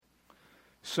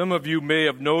Some of you may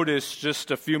have noticed just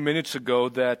a few minutes ago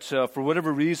that for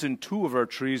whatever reason, two of our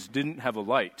trees didn't have a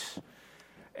light.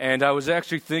 And I was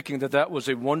actually thinking that that was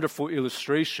a wonderful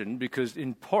illustration because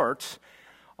in part,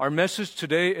 our message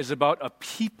today is about a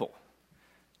people,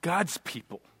 God's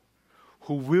people,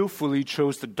 who willfully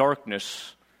chose the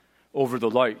darkness over the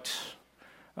light.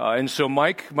 And so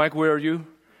Mike, where are you?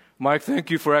 Mike, thank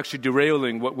you for actually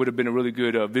derailing what would have been a really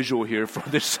good visual here for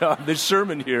this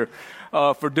sermon here,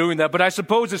 for doing that. But I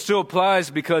suppose it still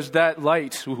applies because that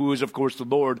light, who is of course the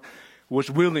Lord, was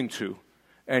willing to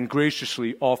and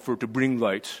graciously offer to bring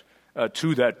light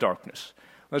to that darkness.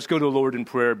 Let's go to the Lord in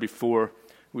prayer before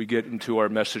we get into our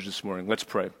message this morning. Let's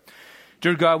pray.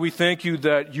 Dear God, we thank you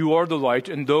that you are the light,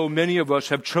 and though many of us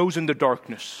have chosen the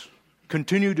darkness,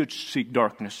 continue to seek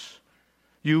darkness,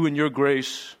 you in your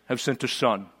grace have sent a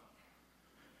Son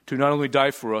to not only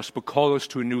die for us, but call us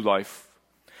to a new life.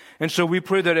 And so we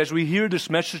pray that as we hear this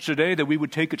message today, that we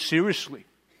would take it seriously.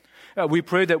 We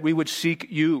pray that we would seek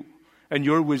you and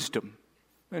your wisdom,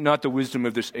 and not the wisdom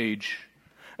of this age.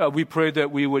 We pray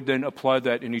that we would then apply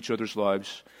that in each other's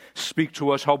lives. Speak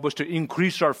to us, help us to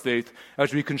increase our faith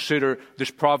as we consider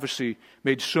this prophecy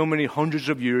made so many hundreds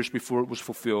of years before it was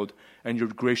fulfilled, and your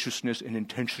graciousness and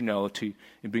intentionality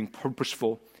in being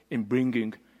purposeful in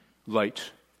bringing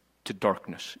light to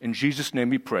darkness. In Jesus'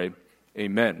 name we pray,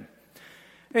 amen.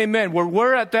 Amen.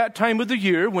 We're at that time of the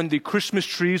year when the Christmas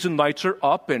trees and lights are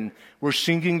up and we're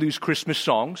singing these Christmas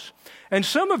songs. And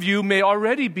some of you may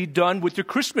already be done with your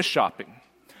Christmas shopping.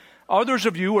 Others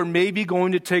of you are maybe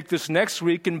going to take this next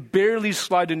week and barely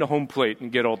slide into home plate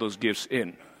and get all those gifts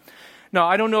in. Now,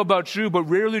 I don't know about you, but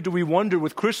rarely do we wonder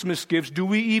with Christmas gifts, do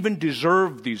we even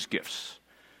deserve these gifts?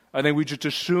 I think we just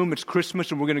assume it's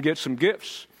Christmas and we're going to get some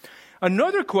gifts.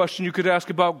 Another question you could ask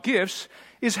about gifts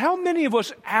is how many of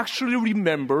us actually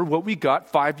remember what we got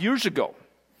 5 years ago?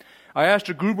 I asked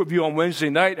a group of you on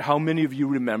Wednesday night how many of you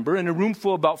remember. In a room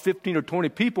full of about 15 or 20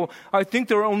 people, I think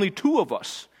there are only 2 of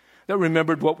us that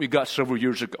remembered what we got several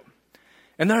years ago.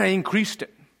 And then I increased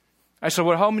it. I said,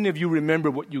 well, how many of you remember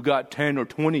what you got 10 or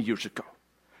 20 years ago?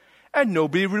 And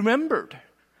nobody remembered.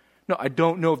 Now, I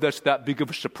don't know if that's that big of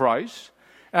a surprise.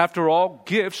 After all,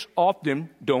 gifts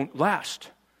often don't last.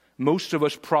 Most of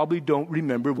us probably don't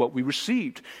remember what we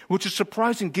received, which is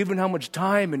surprising given how much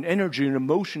time and energy and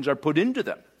emotions are put into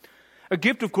them. A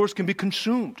gift, of course, can be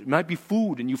consumed. It might be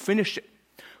food and you finish it.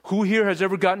 Who here has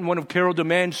ever gotten one of Carol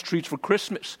Demand's treats for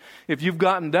Christmas? If you've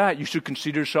gotten that, you should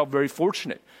consider yourself very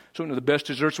fortunate. It's one of the best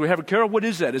desserts we have. Carol, what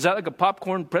is that? Is that like a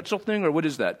popcorn pretzel thing, or what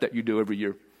is that you do every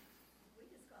year?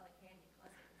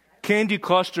 Candy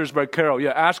clusters by Carol.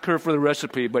 Yeah, ask her for the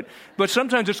recipe. But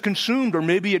sometimes it's consumed, or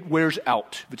maybe it wears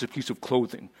out if it's a piece of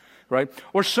clothing, right?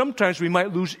 Or sometimes we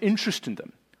might lose interest in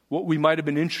them. What we might have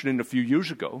been interested in a few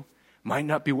years ago might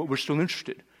not be what we're still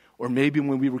interested in. Or maybe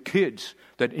when we were kids,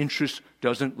 that interest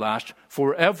doesn't last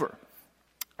forever.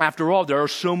 After all, there are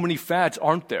so many fads,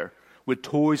 aren't there, with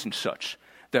toys and such,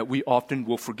 that we often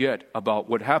will forget about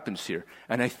what happens here.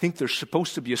 And I think there's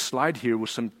supposed to be a slide here with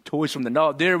some toys from the...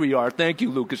 No, there we are. Thank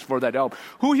you, Lucas, for that help.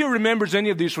 Who here remembers any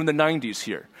of these from the 90s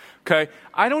here? Okay,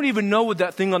 I don't even know what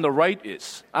that thing on the right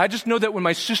is. I just know that when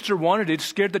my sister wanted it, it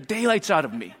scared the daylights out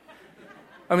of me.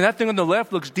 I mean, that thing on the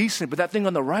left looks decent, but that thing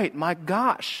on the right, my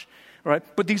gosh. Right?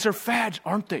 But these are fads,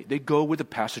 aren't they? They go with the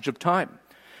passage of time.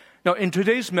 Now, in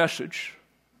today's message,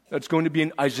 that's going to be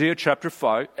in Isaiah chapter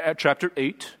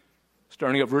 8,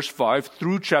 starting at verse 5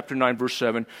 through chapter 9, verse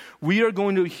 7, we are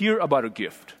going to hear about a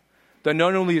gift that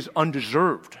not only is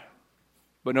undeserved,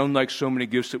 but unlike so many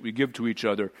gifts that we give to each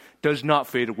other, does not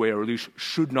fade away, or at least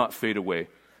should not fade away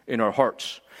in our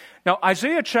hearts. Now,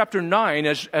 Isaiah chapter 9,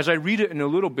 as I read it in a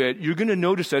little bit, you're going to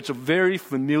notice that it's a very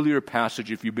familiar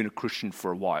passage if you've been a Christian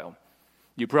for a while.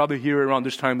 You probably hear it around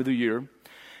this time of the year.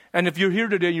 And if you're here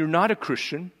today and you're not a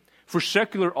Christian, for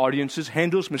secular audiences,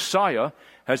 Handel's Messiah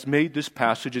has made this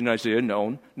passage in Isaiah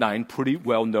 9 pretty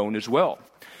well known as well.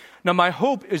 Now, my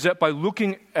hope is that by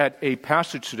looking at a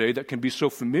passage today that can be so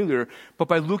familiar, but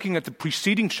by looking at the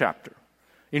preceding chapter,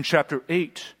 in chapter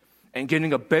 8, and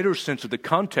getting a better sense of the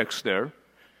context there,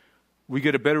 we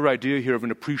get a better idea here of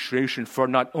an appreciation for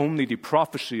not only the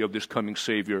prophecy of this coming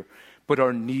Savior, but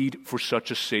our need for such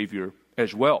a Savior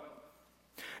as well.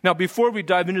 Now, before we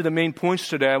dive into the main points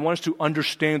today, I want us to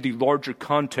understand the larger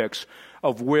context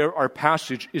of where our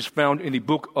passage is found in the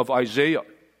book of Isaiah.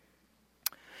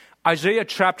 Isaiah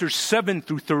chapters 7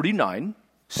 through 39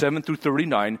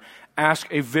 ask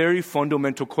a very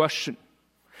fundamental question.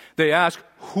 They ask,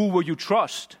 who will you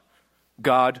trust?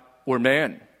 God or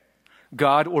man?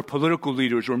 God or political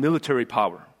leaders or military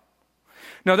power?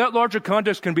 Now, that larger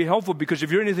context can be helpful because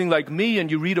if you're anything like me and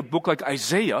you read a book like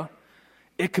Isaiah,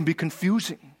 it can be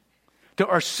confusing. There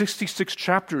are 66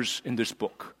 chapters in this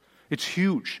book. It's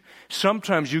huge.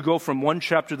 Sometimes you go from one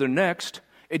chapter to the next,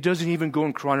 it doesn't even go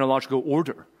in chronological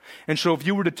order. And so if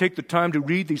you were to take the time to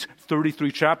read these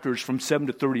 33 chapters from 7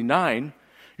 to 39,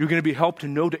 you're going to be helped to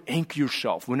know to anchor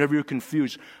yourself whenever you're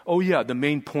confused. Oh yeah, the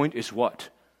main point is what?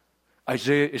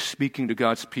 Isaiah is speaking to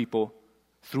God's people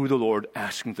through the Lord,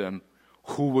 asking them,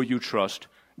 who will you trust,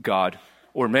 God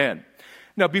or man?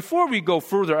 Now, before we go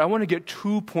further, I want to get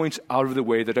 2 points out of the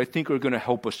way that I think are going to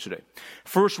help us today.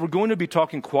 First, we're going to be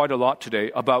talking quite a lot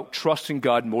today about trusting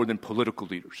God more than political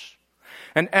leaders.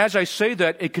 And as I say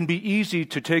that, it can be easy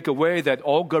to take away that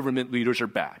all government leaders are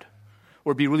bad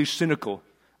or be really cynical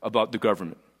about the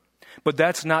government. But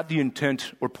that's not the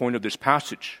intent or point of this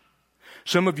passage.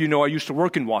 Some of you know I used to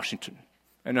work in Washington,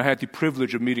 and I had the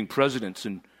privilege of meeting presidents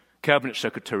and cabinet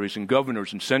secretaries and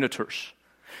governors and senators.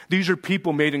 These are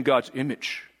people made in God's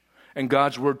image, and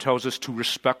God's word tells us to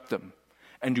respect them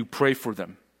and to pray for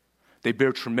them. They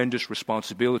bear tremendous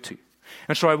responsibility.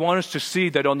 And so I want us to see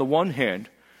that on the one hand,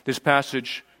 this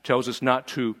passage tells us not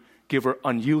to give our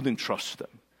unyielding trust to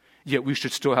them, yet we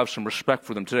should still have some respect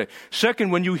for them today.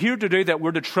 Second, when you hear today that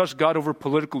we're to trust God over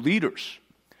political leaders,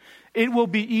 it will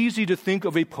be easy to think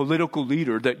of a political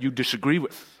leader that you disagree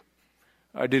with.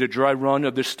 I did a dry run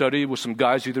of this study with some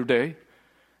guys the other day,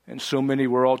 and so many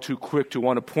were all too quick to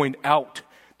want to point out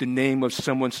the name of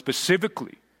someone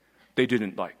specifically they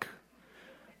didn't like.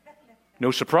 No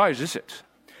surprise, is it?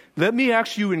 Let me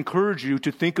actually encourage you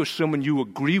to think of someone you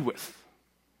agree with,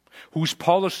 whose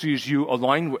policies you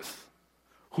align with,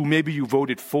 who maybe you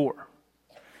voted for.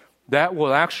 That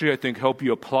will actually, I think, help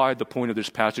you apply the point of this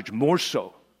passage more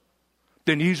so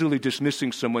than easily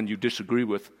dismissing someone you disagree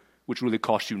with, which really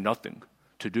costs you nothing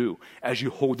to do, as you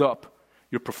hold up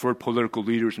your preferred political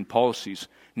leaders and policies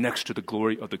next to the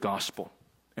glory of the gospel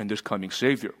and this coming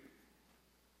Savior.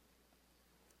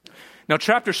 Now,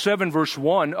 chapter 7, verse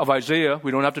 1 of Isaiah,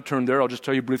 we don't have to turn there, I'll just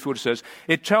tell you briefly what it says.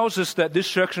 It tells us that this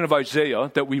section of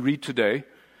Isaiah that we read today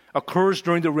occurs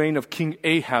during the reign of King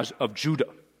Ahaz of Judah,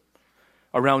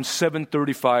 around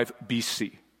 735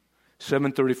 BC.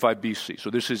 735 BC. So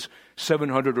this is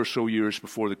 700 or so years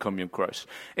before the coming of Christ.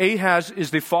 Ahaz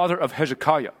is the father of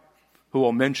Hezekiah, who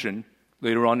I'll mention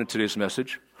later on in today's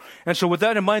message. And so with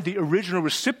that in mind, the original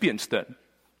recipients then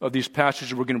of these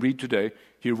passages we're going to read today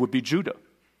here would be Judah.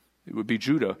 It would be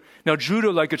Judah. Now,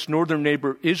 Judah, like its northern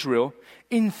neighbor Israel,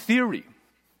 in theory,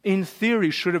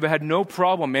 should have had no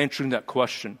problem answering that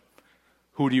question.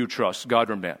 Who do you trust,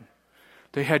 God or man?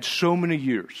 They had so many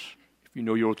years, if you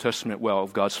know your Old Testament well,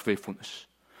 of God's faithfulness.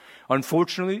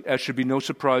 Unfortunately, as should be no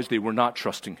surprise, they were not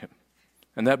trusting him.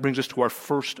 And that brings us to our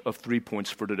first of 3 points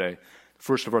for today.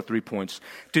 First of our 3 points.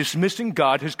 Dismissing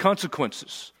God has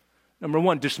consequences. Number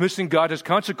one, dismissing God has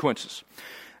consequences.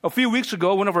 A few weeks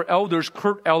ago, one of our elders,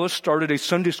 Kurt Ellis, started a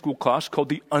Sunday school class called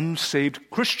The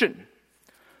Unsaved Christian.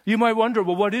 You might wonder,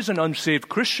 well, what is an unsaved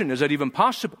Christian? Is that even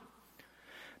possible?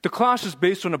 The class is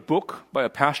based on a book by a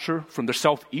pastor from the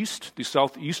Southeast. The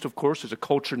Southeast, of course, is a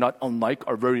culture not unlike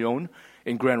our very own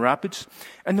in Grand Rapids.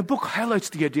 And the book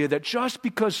highlights the idea that just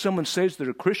because someone says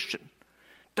they're a Christian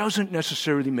doesn't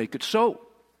necessarily make it so.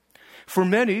 For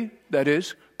many, that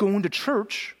is, going to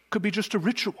church could be just a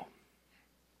ritual.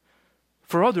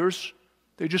 For others,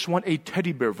 they just want a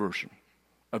teddy bear version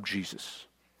of Jesus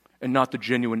and not the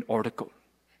genuine article.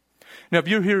 Now, if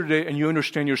you're here today and you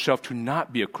understand yourself to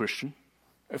not be a Christian,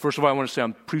 first of all, I want to say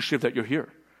I'm appreciative that you're here.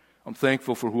 I'm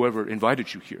thankful for whoever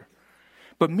invited you here.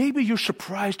 But maybe you're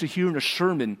surprised to hear in a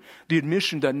sermon the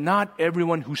admission that not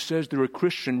everyone who says they're a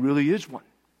Christian really is one.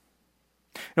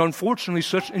 Now, unfortunately,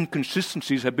 such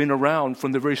inconsistencies have been around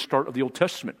from the very start of the Old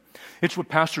Testament. It's what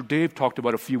Pastor Dave talked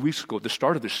about a few weeks ago at the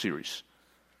start of this series.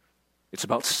 It's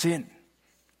about sin.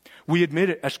 We admit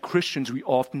it, as Christians, we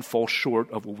often fall short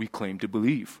of what we claim to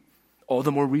believe. All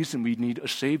the more reason we need a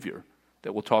Savior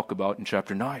that we'll talk about in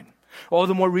chapter 9. All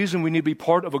the more reason we need to be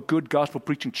part of a good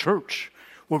gospel-preaching church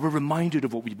where we're reminded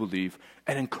of what we believe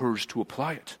and encouraged to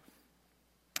apply it.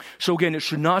 So again, it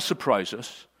should not surprise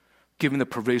us, given the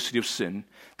pervasivity of sin,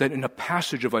 that in a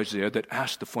passage of Isaiah that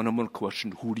asks the fundamental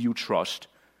question, who do you trust,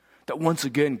 that once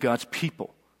again God's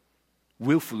people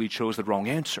willfully chose the wrong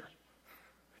answer.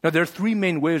 Now, there are 3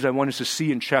 main ways I want us to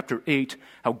see in chapter 8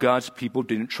 how God's people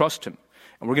didn't trust him.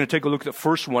 And we're going to take a look at the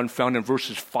first one found in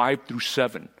verses 5 through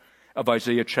 7 of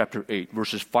Isaiah chapter 8,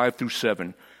 verses 5 through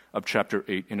 7 of chapter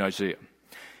 8 in Isaiah. It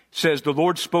says, "The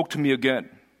Lord spoke to me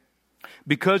again.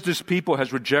 Because this people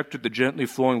has rejected the gently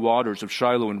flowing waters of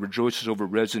Shiloh and rejoices over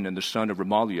Rezin and the son of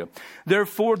Remaliah,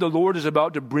 therefore the Lord is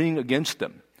about to bring against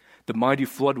them the mighty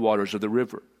floodwaters of the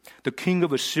river, the king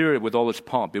of Assyria with all its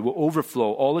pomp. It will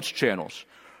overflow all its channels,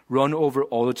 run over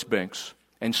all its banks,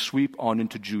 and sweep on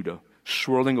into Judah,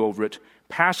 swirling over it,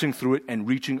 passing through it, and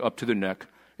reaching up to the neck.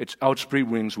 Its outspread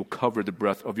wings will cover the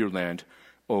breadth of your land,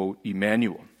 O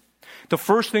Emmanuel. The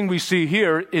first thing we see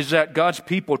here is that God's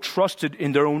people trusted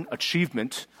in their own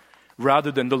achievement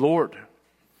rather than the Lord.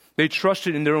 They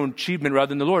trusted in their own achievement rather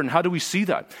than the Lord. And how do we see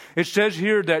that? It says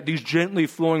here that these gently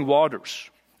flowing waters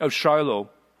of Shiloh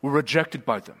were rejected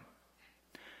by them.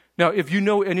 Now, if you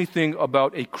know anything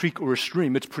about a creek or a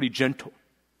stream, it's pretty gentle.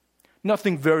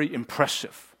 Nothing very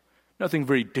impressive. Nothing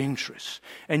very dangerous.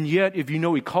 And yet, if you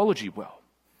know ecology well,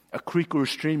 a creek or a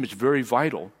stream is very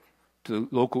vital to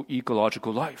the local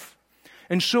ecological life.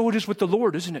 And so it is with the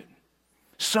Lord, isn't it?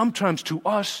 Sometimes to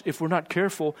us, if we're not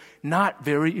careful, not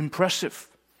very impressive,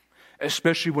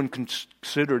 especially when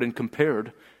considered and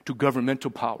compared to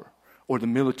governmental power or the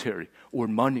military or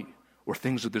money or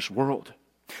things of this world.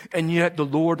 And yet the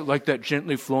Lord, like that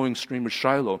gently flowing stream of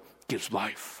Shiloh, gives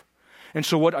life. And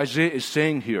so what Isaiah is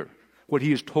saying here, what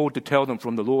he is told to tell them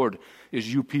from the Lord,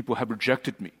 is you people have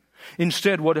rejected me.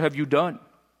 Instead, what have you done?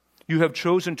 You have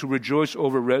chosen to rejoice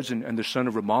over Rezin and the son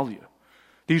of Remaliah.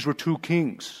 These were two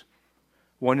kings,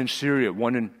 one in Syria,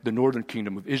 one in the northern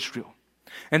kingdom of Israel.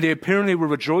 And they apparently were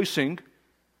rejoicing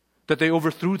that they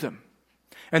overthrew them.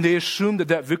 And they assumed that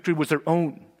that victory was their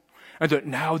own, and that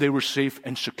now they were safe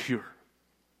and secure.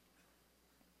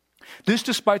 This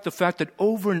despite the fact that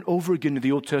over and over again in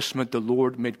the Old Testament, the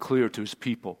Lord made clear to his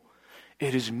people,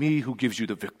 it is me who gives you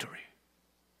the victory.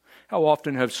 How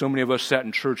often have so many of us sat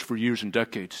in church for years and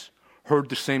decades, heard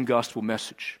the same gospel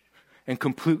message, and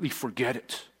completely forget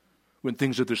it when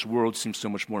things of this world seem so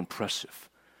much more impressive,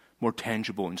 more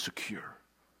tangible and secure.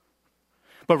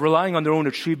 But relying on their own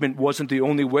achievement wasn't the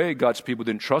only way God's people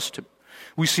didn't trust him.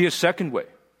 We see a second way.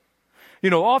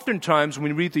 Oftentimes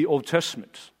when we read the Old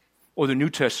Testament or the New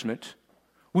Testament,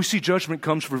 we see judgment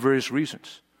comes for various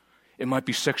reasons. It might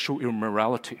be sexual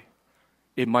immorality.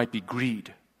 It might be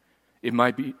greed. It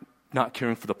might be not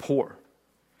caring for the poor.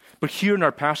 But here in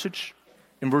our passage,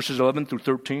 in verses 11 through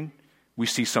 13, we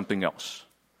see something else.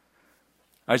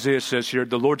 Isaiah says here,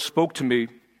 the Lord spoke to me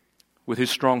with his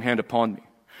strong hand upon me,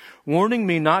 warning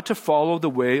me not to follow the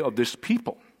way of this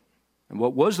people. And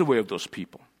what was the way of those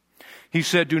people? He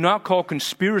said, do not call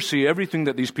conspiracy everything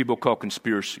that these people call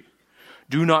conspiracy.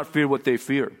 Do not fear what they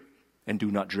fear, and do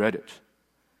not dread it.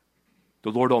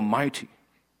 The Lord Almighty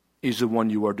is the one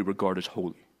you are to regard as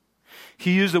holy.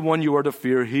 He is the one you are to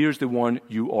fear. He is the one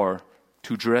you are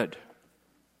to dread.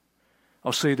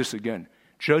 I'll say this again.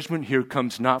 Judgment here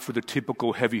comes not for the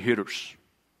typical heavy hitters.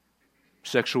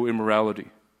 Sexual immorality,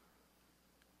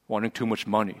 wanting too much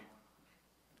money,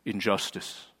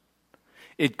 injustice.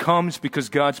 It comes because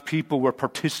God's people were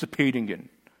participating in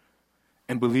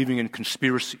and believing in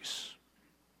conspiracies.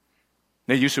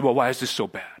 Now you say, well, why is this so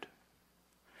bad?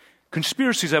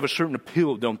 Conspiracies have a certain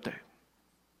appeal, don't they?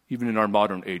 Even in our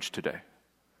modern age today.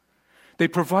 They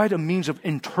provide a means of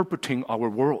interpreting our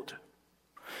world,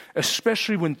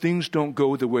 especially when things don't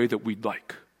go the way that we'd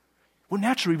like. Well,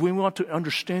 naturally, we want to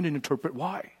understand and interpret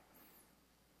why.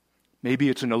 Maybe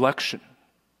it's an election.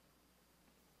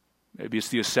 Maybe it's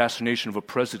the assassination of a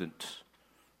president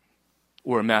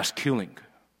or a mass killing.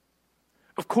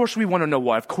 Of course we want to know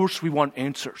why. Of course we want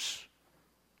answers.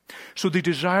 So the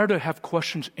desire to have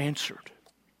questions answered,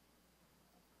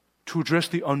 to address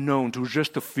the unknown, to address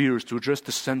the fears, to address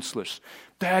the senseless,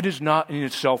 that is not in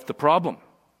itself the problem.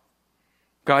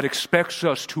 God expects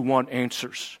us to want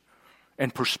answers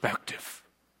and perspective.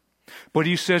 But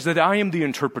he says that I am the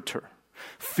interpreter.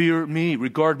 Fear me,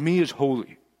 regard me as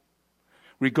holy.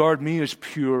 Regard me as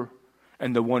pure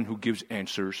and the one who gives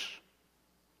answers.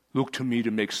 Look to me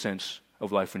to make sense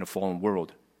of life in a fallen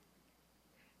world.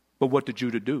 But what did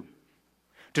Judah do?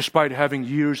 Despite having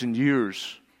years and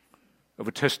years of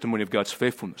a testimony of God's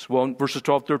faithfulness. Well, in verses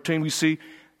 12, 13, we see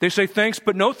they say thanks,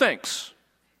 but no thanks.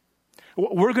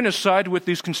 We're going to side with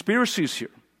these conspiracies here.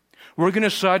 We're going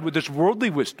to side with this worldly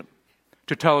wisdom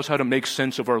to tell us how to make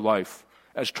sense of our life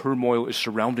as turmoil is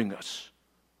surrounding us.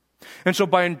 And so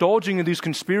by indulging in these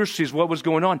conspiracies, what was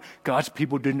going on? God's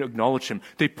people didn't acknowledge him.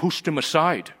 They pushed him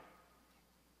aside.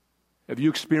 Have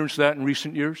you experienced that in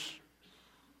recent years?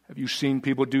 Have you seen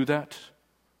people do that?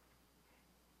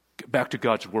 Get back to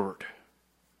God's word.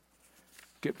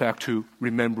 Get back to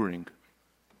remembering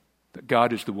that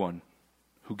God is the one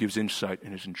who gives insight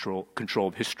and is in control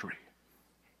of history.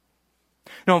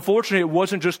 Now, unfortunately, it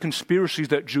wasn't just conspiracies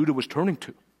that Judah was turning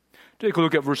to. Take a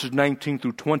look at verses 19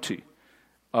 through 20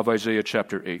 of Isaiah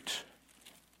chapter 8.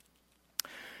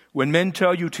 When men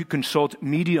tell you to consult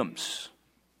mediums,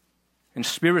 and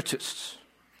spiritists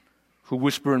who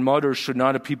whisper and mutter, should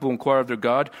not a people inquire of their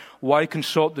God? Why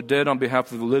consult the dead on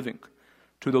behalf of the living?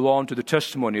 To the law and to the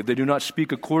testimony. If they do not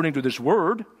speak according to this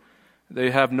word,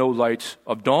 they have no light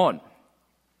of dawn.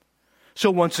 So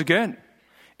once again,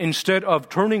 instead of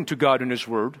turning to God and His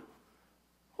word,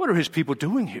 what are His people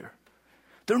doing here?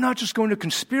 They're not just going to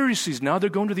conspiracies now, they're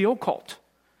going to the occult.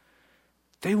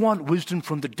 They want wisdom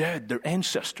from the dead, their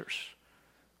ancestors.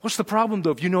 What's the problem,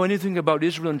 though? If you know anything about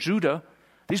Israel and Judah,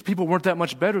 these people weren't that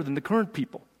much better than the current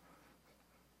people.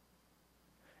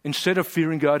 Instead of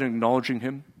fearing God and acknowledging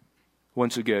Him,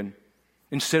 once again,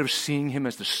 instead of seeing Him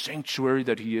as the sanctuary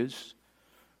that He is,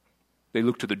 they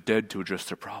look to the dead to address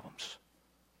their problems.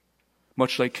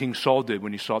 Much like King Saul did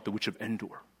when he sought the witch of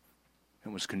Endor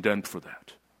and was condemned for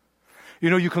that. You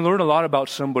know, you can learn a lot about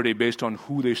somebody based on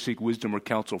who they seek wisdom or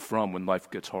counsel from when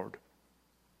life gets hard.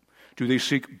 Do they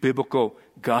seek biblical,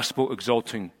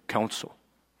 gospel-exalting counsel?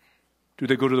 Do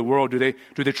they go to the world? Do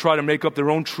they try to make up their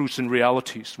own truths and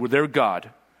realities where they're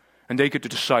God and they get to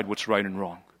decide what's right and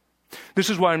wrong? This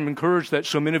is why I'm encouraged that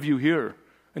so many of you here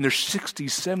in their 60s,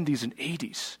 70s, and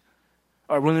 80s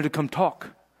are willing to come talk.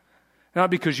 Not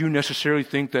because you necessarily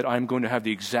think that I'm going to have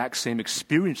the exact same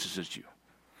experiences as you,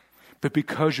 but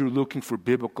because you're looking for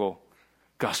biblical,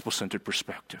 gospel-centered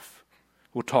perspective.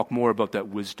 We'll talk more about that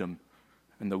wisdom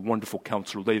and the wonderful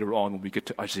counsel later on when we get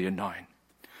to Isaiah 9.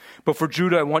 But for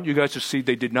Judah, I want you guys to see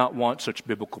they did not want such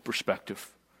biblical perspective.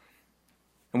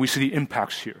 And we see the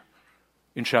impacts here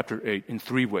in chapter 8 in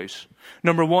three ways.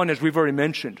 Number one, as we've already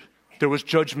mentioned, there was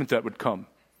judgment that would come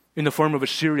in the form of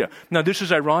Assyria. Now, this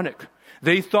is ironic.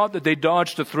 They thought that they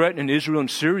dodged the threat in Israel and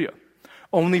Syria,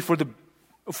 only for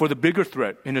the bigger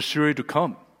threat in Assyria to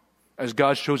come as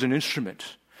God's chosen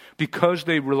instrument. Because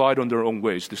they relied on their own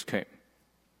ways, this came.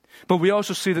 But we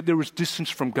also see that there was distance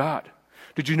from God.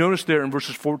 Did you notice there in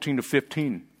verses 14 to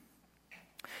 15,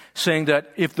 saying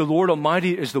that if the Lord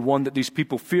Almighty is the one that these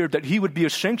people feared, that He would be a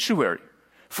sanctuary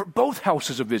for both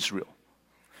houses of Israel.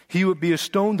 He would be a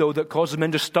stone, though, that caused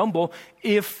men to stumble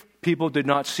if people did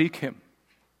not seek Him.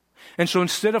 And so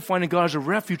instead of finding God as a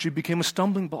refuge, He became a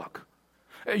stumbling block.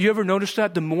 You ever notice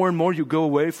that? The more and more you go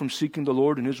away from seeking the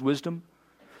Lord and His wisdom,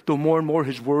 the more and more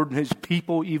His word and His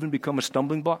people even become a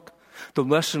stumbling block, the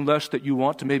less and less that you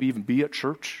want to maybe even be at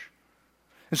church.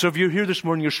 And so if you're here this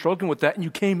morning, you're struggling with that, and you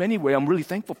came anyway, I'm really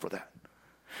thankful for that.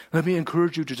 Let me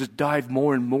encourage you to just dive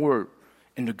more and more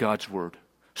into God's word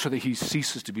so that He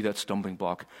ceases to be that stumbling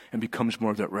block and becomes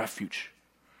more of that refuge.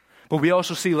 But we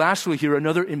also see, lastly here,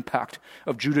 another impact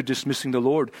of Judah dismissing the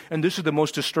Lord. And this is the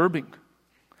most disturbing.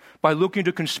 By looking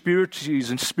to conspiracies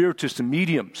and spiritists and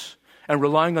mediums and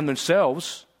relying on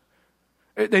themselves,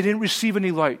 they didn't receive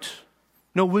any light,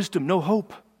 no wisdom, no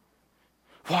hope.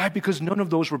 Why? Because none of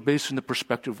those were based in the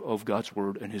perspective of God's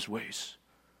word and His ways.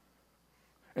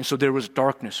 And so there was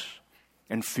darkness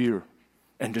and fear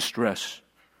and distress.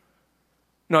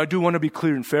 Now, I do want to be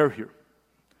clear and fair here.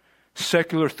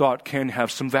 Secular thought can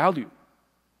have some value.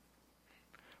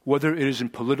 Whether it is in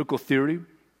political theory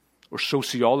or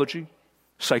sociology,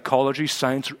 psychology,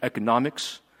 science, or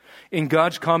economics, in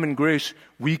God's common grace,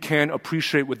 we can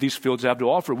appreciate what these fields have to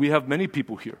offer. We have many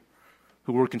people here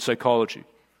who work in psychology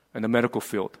and the medical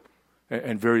field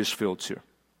and various fields here.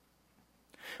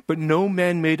 But no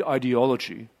man-made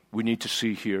ideology, we need to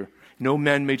see here, no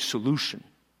man-made solution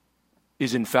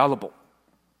is infallible.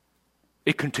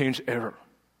 It contains error.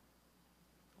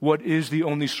 What is the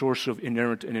only source of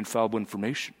inerrant and infallible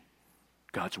information?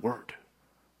 God's word.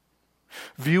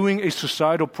 Viewing a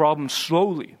societal problem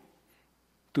slowly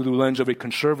through the lens of a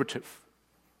conservative,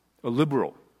 a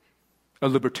liberal, a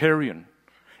libertarian,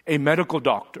 a medical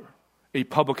doctor, a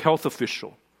public health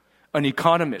official, an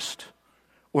economist,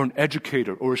 or an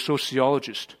educator, or a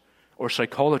sociologist, or a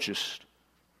psychologist,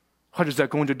 what is that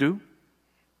going to do?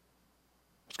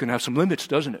 It's going to have some limits,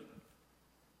 doesn't it?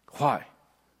 Why?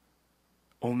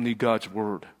 Only God's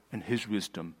word and His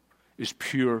wisdom is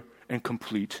pure and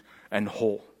complete and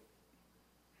whole.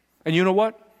 And you know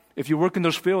what? If you work in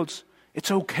those fields, it's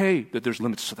okay that there's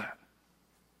limits to that.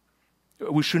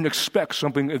 We shouldn't expect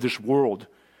something of this world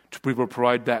to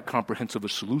provide that comprehensive a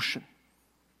solution,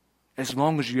 as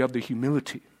long as you have the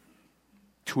humility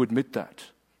to admit that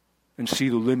and see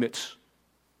the limits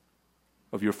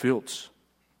of your fields.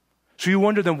 So you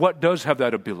wonder then, what does have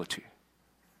that ability?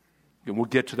 And we'll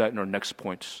get to that in our next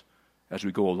points as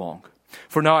we go along.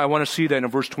 For now, I want to see that in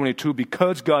verse 22,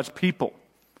 because God's people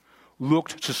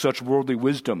looked to such worldly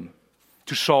wisdom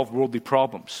to solve worldly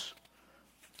problems,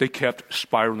 they kept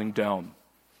spiraling down.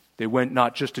 They went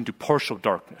not just into partial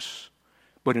darkness,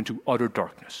 but into utter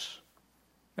darkness.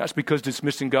 That's because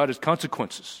dismissing God has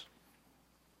consequences.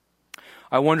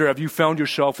 I wonder, have you found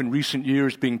yourself in recent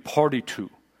years being party to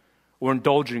or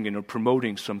indulging in or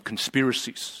promoting some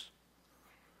conspiracies?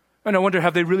 And I wonder,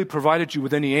 have they really provided you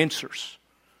with any answers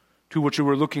to what you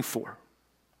were looking for?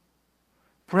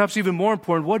 Perhaps even more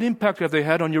important, what impact have they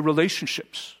had on your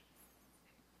relationships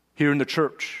here in the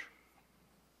church,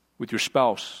 with your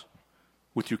spouse,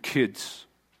 with your kids?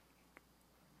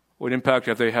 What impact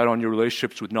have they had on your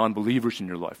relationships with non-believers in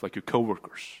your life, like your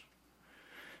coworkers?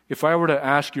 If I were to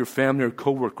ask your family or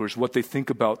coworkers what they think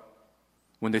about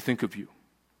when they think of you,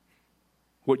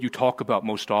 what you talk about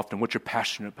most often, what you're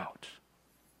passionate about,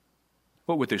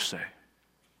 what would they say?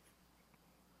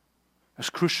 As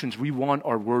Christians, we want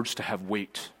our words to have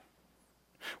weight.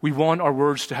 We want our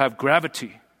words to have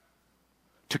gravity,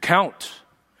 to count.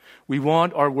 We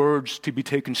want our words to be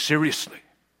taken seriously.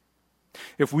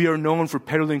 If we are known for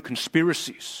peddling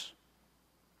conspiracies,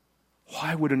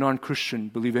 why would a non-Christian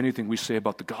believe anything we say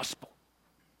about the gospel?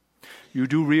 You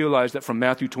do realize that from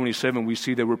Matthew 27, we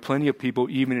see there were plenty of people,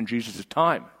 even in Jesus'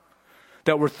 time,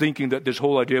 that were thinking that this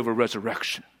whole idea of a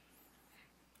resurrection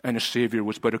and a Savior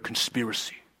was but a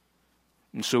conspiracy.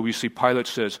 And so we see Pilate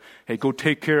says, hey, go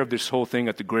take care of this whole thing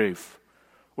at the grave,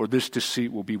 or this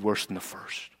deceit will be worse than the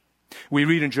first. We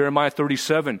read in Jeremiah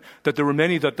 37 that there were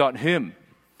many that thought him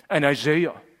and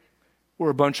Isaiah were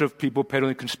a bunch of people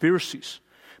peddling conspiracies,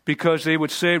 because they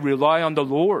would say, rely on the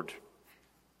Lord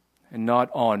and not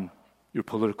on your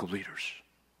political leaders.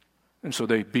 And so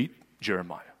they beat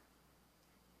Jeremiah.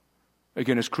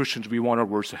 Again, as Christians, we want our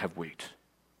words to have weight.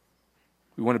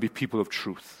 We want to be people of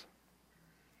truth.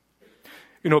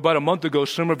 You know, about a month ago,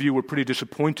 some of you were pretty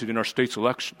disappointed in our state's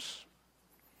elections.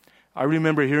 I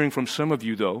remember hearing from some of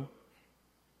you, though,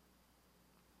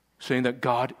 saying that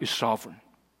God is sovereign,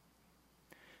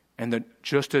 and that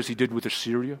just as he did with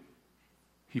Assyria,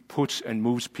 he puts and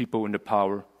moves people into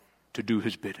power to do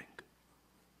his bidding.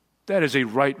 That is a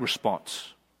right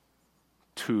response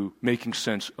to making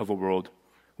sense of a world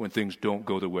when things don't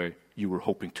go the way you were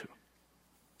hoping to.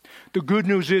 The good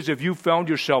news is, if you found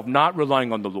yourself not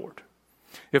relying on the Lord,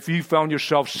 if you found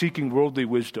yourself seeking worldly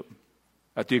wisdom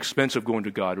at the expense of going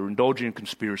to God or indulging in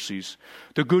conspiracies,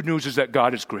 the good news is that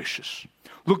God is gracious.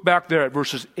 Look back there at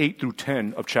verses 8 through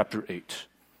 10 of chapter 8.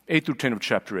 8 through 10 of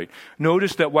chapter 8.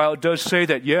 Notice that while it does say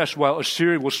that, yes, while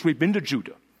Assyria will sweep into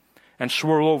Judah and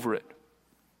swirl over it,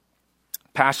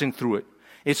 passing through it,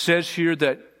 it says here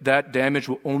that that damage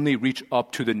will only reach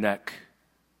up to the neck.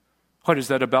 What is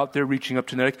that about there, reaching up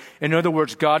to the neck? In other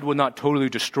words, God will not totally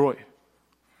destroy.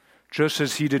 Just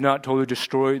as he did not totally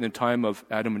destroy in the time of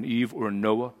Adam and Eve or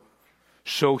Noah,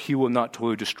 so he will not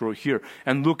totally destroy here.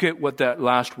 And look at what that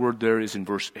last word there is in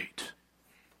verse 8.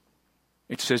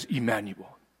 It says,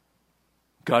 Emmanuel,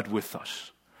 God with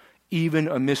us. Even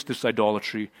amidst this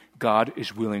idolatry, God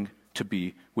is willing to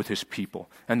be with his people.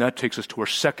 And that takes us to our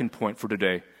second point for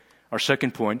today. Our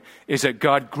second point is that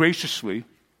God graciously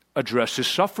addresses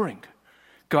suffering.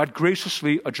 God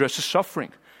graciously addresses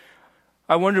suffering.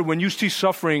 I wonder, when you see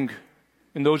suffering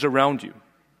in those around you,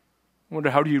 I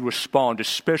wonder, how do you respond,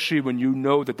 especially when you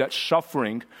know that that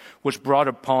suffering was brought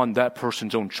upon that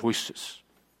person's own choices?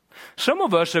 Some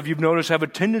of us, if you've noticed, have a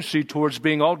tendency towards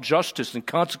being all justice and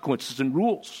consequences and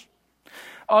rules.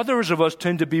 Others of us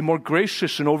tend to be more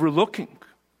gracious and overlooking.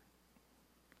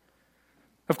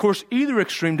 Of course, either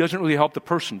extreme doesn't really help the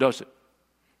person, does it?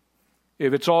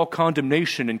 If it's all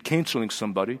condemnation and canceling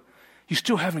somebody, you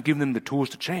still haven't given them the tools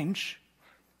to change.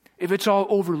 If it's all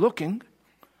overlooking,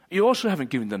 you also haven't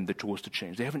given them the tools to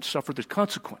change. They haven't suffered the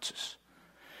consequences.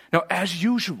 Now, as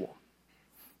usual,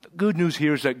 the good news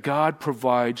here is that God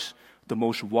provides the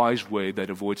most wise way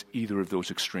that avoids either of those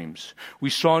extremes.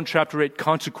 We saw in chapter 8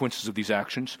 consequences of these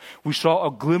actions. We saw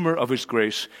a glimmer of his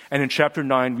grace. And in chapter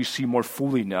 9, we see more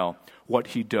fully now what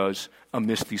he does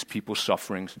amidst these people's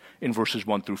sufferings in verses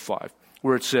 1 through 5,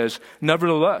 where it says,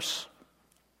 nevertheless,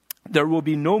 there will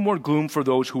be no more gloom for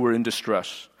those who are in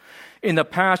distress. In the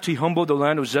past, he humbled the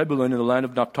land of Zebulun and the land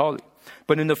of Naphtali.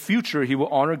 But in the future, he will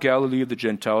honor Galilee of the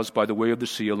Gentiles by the way of the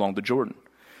sea along the Jordan.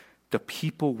 The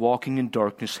people walking in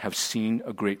darkness have seen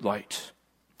a great light.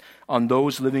 On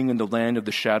those living in the land of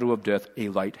the shadow of death, a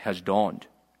light has dawned.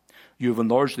 You have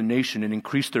enlarged the nation and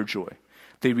increased their joy.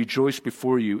 They rejoice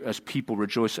before you as people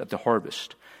rejoice at the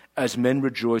harvest, as men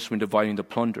rejoice when dividing the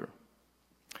plunder.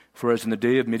 For as in the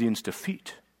day of Midian's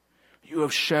defeat, you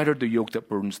have shattered the yoke that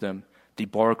burdens them, the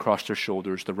bar across their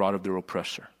shoulders, the rod of their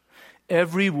oppressor.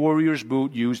 Every warrior's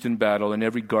boot used in battle and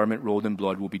every garment rolled in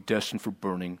blood will be destined for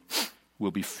burning, will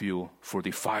be fuel for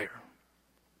the fire.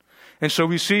 And so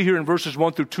we see here in verses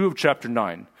 1 through 2 of chapter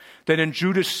 9 that in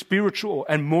Judah's spiritual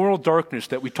and moral darkness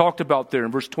that we talked about there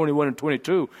in verse 21 and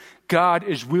 22, God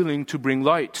is willing to bring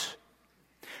light.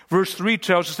 Verse 3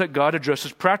 tells us that God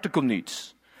addresses practical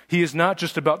needs. He is not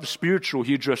just about the spiritual,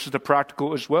 he addresses the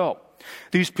practical as well.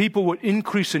 These people will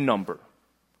increase in number.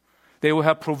 They will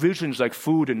have provisions like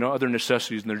food and other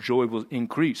necessities, and their joy will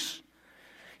increase.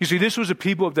 You see, this was a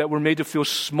people that were made to feel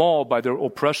small by their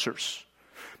oppressors.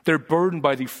 They're burdened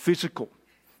by the physical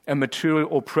and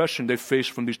material oppression they face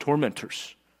from these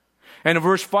tormentors. And in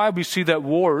verse 5, we see that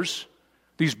wars,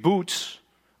 these boots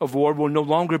of war, will no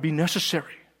longer be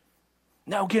necessary.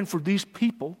 Now again, for these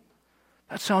people,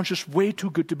 that sounds just way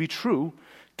too good to be true,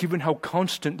 given how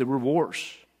constant there were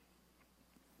wars.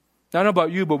 I don't know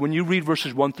about you, but when you read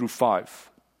verses 1 through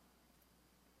 5,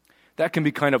 that can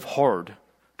be kind of hard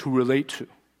to relate to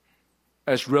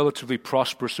as relatively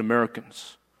prosperous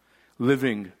Americans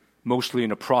living mostly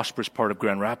in a prosperous part of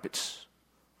Grand Rapids.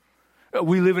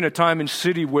 We live in a time and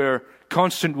city where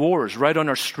constant wars right on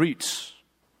our streets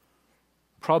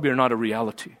probably are not a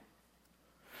reality.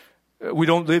 We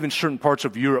don't live in certain parts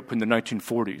of Europe in the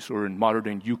 1940s or in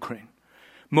modern-day Ukraine.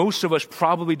 Most of us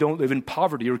probably don't live in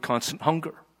poverty or constant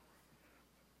hunger.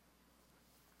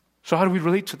 So how do we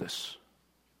relate to this?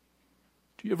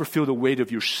 Do you ever feel the weight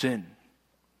of your sin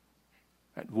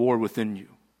at war within you?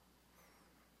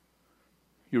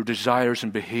 Your desires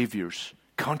and behaviors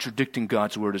contradicting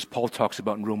God's word, as Paul talks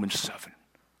about in Romans 7.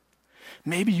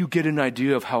 Maybe you get an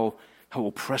idea of how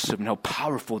oppressive and how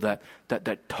powerful that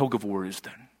tug of war is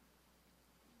then.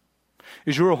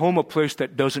 Is your home a place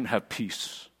that doesn't have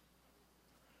peace?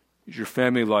 Is your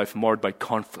family life marred by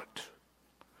conflict?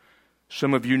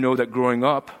 Some of you know that growing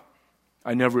up,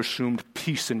 I never assumed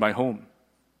peace in my home.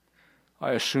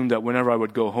 I assumed that whenever I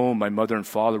would go home, my mother and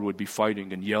father would be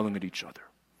fighting and yelling at each other.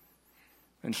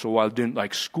 And so while I didn't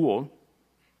like school,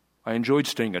 I enjoyed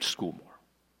staying at school more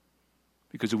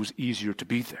because it was easier to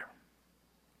be there.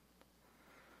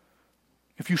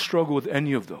 If you struggle with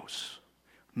any of those,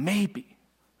 maybe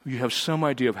you have some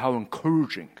idea of how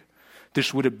encouraging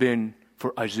this would have been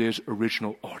for Isaiah's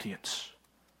original audience.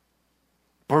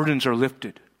 Burdens are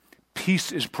lifted.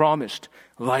 Peace is promised.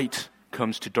 Light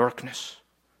comes to darkness.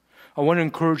 I want to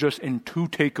encourage us in two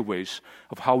takeaways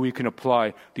of how we can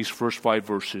apply these first 5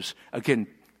 verses. Again,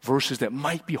 verses that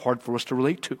might be hard for us to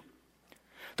relate to.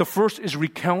 The first is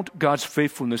recount God's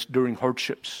faithfulness during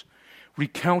hardships.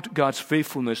 Recount God's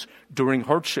faithfulness during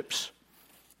hardships.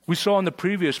 We saw in the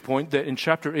previous point that in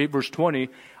chapter 8, verse 20,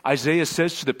 Isaiah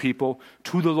says to the people,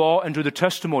 to the law and to the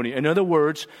testimony. In other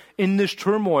words, in this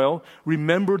turmoil,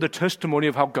 remember the testimony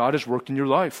of how God has worked in your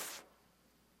life.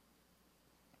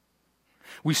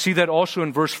 We see that also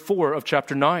in verse 4 of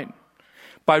chapter 9.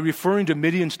 By referring to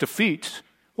Midian's defeat,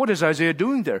 what is Isaiah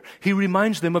doing there? He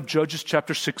reminds them of Judges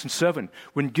chapter 6 and 7,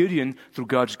 when Gideon, through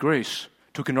God's grace,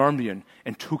 took an army in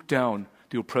and took down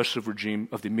the oppressive regime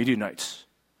of the Midianites.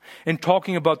 In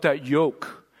talking about that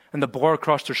yoke and the bar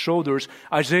across their shoulders,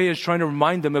 Isaiah is trying to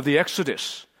remind them of the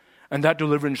Exodus and that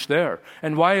deliverance there.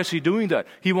 And why is he doing that?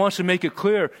 He wants to make it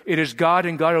clear it is God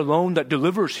and God alone that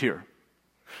delivers here.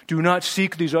 Do not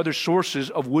seek these other sources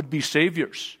of would-be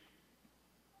saviors.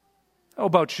 How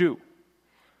about you?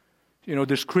 You know,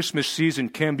 this Christmas season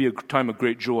can be a time of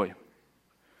great joy,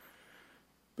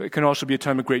 but it can also be a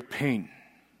time of great pain.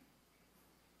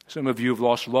 Some of you have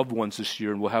lost loved ones this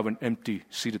year and will have an empty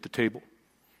seat at the table.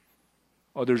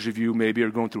 Others of you maybe are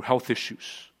going through health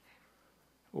issues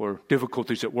or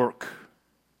difficulties at work.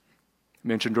 I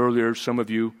mentioned earlier, some of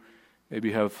you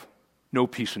maybe have no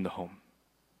peace in the home.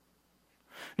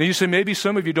 Now you say maybe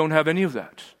some of you don't have any of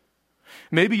that.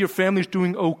 Maybe your family's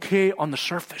doing okay on the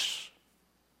surface,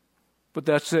 but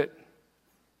that's it.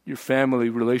 Your family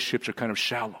relationships are kind of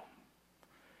shallow.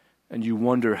 And you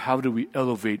wonder, how do we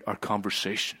elevate our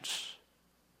conversations?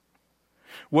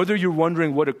 Whether you're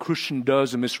wondering what a Christian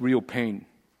does amidst real pain,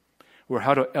 or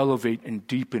how to elevate and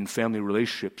deepen family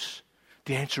relationships,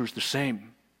 the answer is the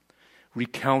same.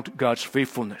 Recount God's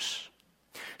faithfulness.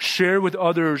 Share with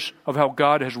others of how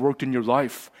God has worked in your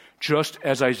life, just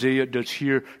as Isaiah does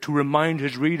here, to remind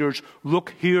his readers,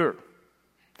 look here.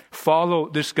 Follow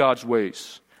this God's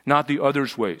ways, not the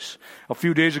others' ways. A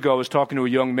few days ago, I was talking to a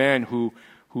young man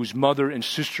whose mother and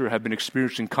sister have been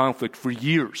experiencing conflict for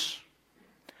years.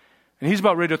 And he's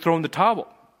about ready to throw in the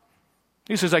towel.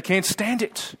 He says, I can't stand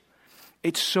it.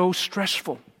 It's so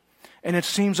stressful. And it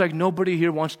seems like nobody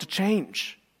here wants to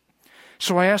change.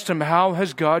 So I asked him, how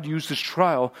has God used this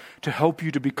trial to help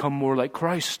you to become more like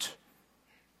Christ?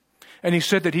 And he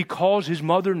said that he calls his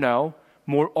mother now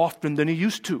more often than he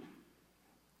used to.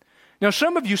 Now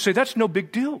some of you say, that's no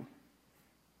big deal.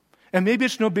 And maybe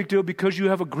it's no big deal because you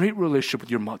have a great relationship with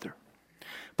your mother.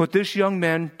 But this young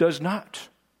man does not.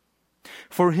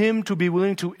 For him to be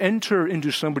willing to enter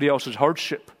into somebody else's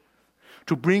hardship,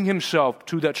 to bring himself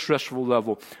to that stressful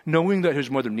level, knowing that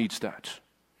his mother needs that.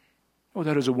 Oh,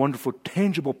 that is a wonderful,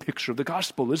 tangible picture of the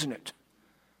gospel, isn't it?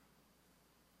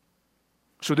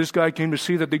 So this guy came to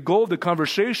see that the goal of the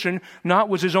conversation not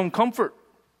was his own comfort,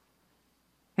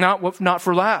 not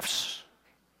for laughs,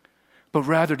 but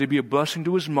rather to be a blessing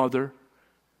to his mother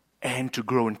and to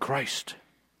grow in Christ.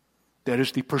 That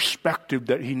is the perspective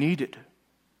that he needed.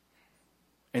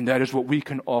 And that is what we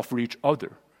can offer each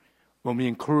other when we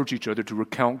encourage each other to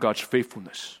recount God's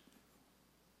faithfulness.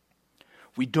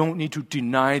 We don't need to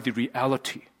deny the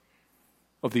reality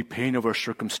of the pain of our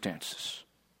circumstances.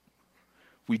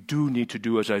 We do need to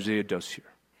do as Isaiah does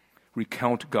here,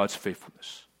 recount God's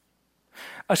faithfulness.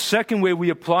 A second way we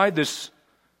apply this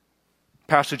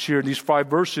passage here in these 5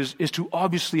 verses is to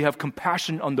obviously have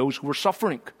compassion on those who are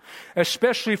suffering,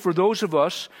 especially for those of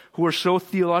us who are so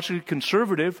theologically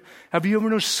conservative. Have you ever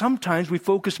noticed sometimes we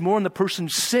focus more on the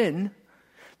person's sin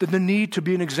than the need to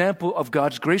be an example of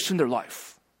God's grace in their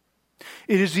life?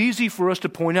 It is easy for us to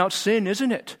point out sin,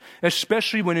 isn't it?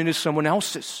 Especially when it is someone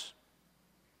else's.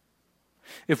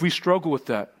 If we struggle with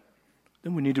that,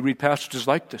 then we need to read passages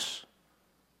like this.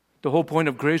 The whole point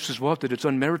of grace is what? That it's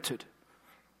unmerited.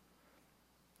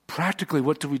 Practically,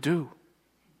 what do we do?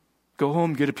 Go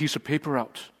home, get a piece of paper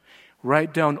out.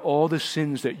 Write down all the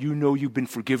sins that you know you've been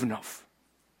forgiven of.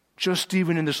 Just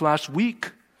even in this last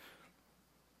week,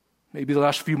 maybe the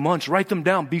last few months, write them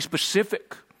down. Be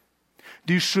specific.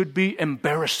 These should be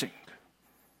embarrassing.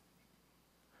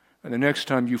 And the next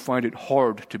time you find it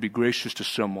hard to be gracious to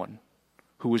someone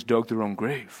who has dug their own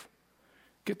grave,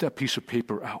 get that piece of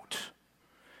paper out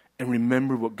and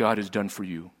remember what God has done for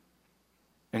you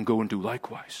and go and do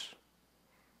likewise.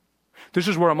 This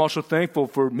is where I'm also thankful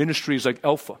for ministries like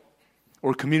Alpha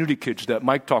or Community Kids that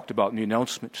Mike talked about in the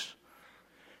announcements.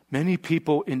 Many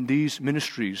people in these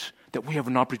ministries that we have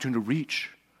an opportunity to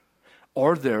reach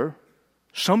are there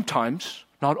sometimes,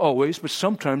 not always, but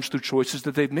sometimes through choices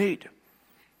that they've made.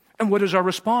 And what is our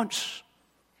response?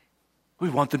 We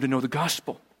want them to know the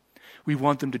gospel. We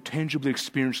want them to tangibly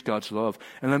experience God's love.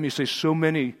 And let me say, so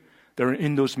many that are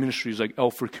in those ministries like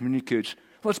Alpha, Community Kids,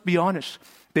 let's be honest,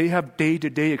 they have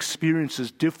day-to-day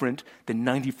experiences different than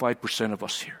 95% of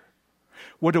us here.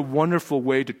 What a wonderful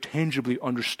way to tangibly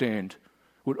understand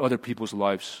what other people's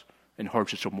lives and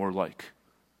hardships are more like.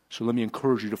 So let me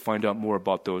encourage you to find out more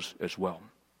about those as well.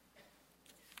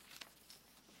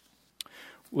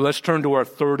 Well, let's turn to our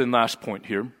third and last point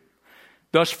here.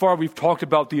 Thus far, we've talked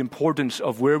about the importance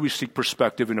of where we seek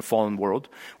perspective in a fallen world.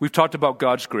 We've talked about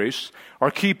God's grace.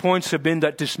 Our key points have been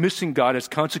that dismissing God has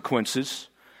consequences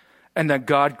and that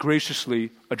God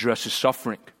graciously addresses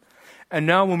suffering. And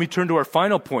now when we turn to our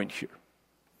final point here,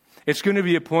 it's going to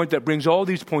be a point that brings all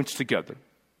these points together.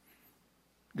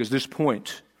 Because this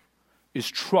point is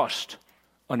trust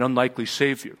an unlikely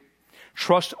Savior.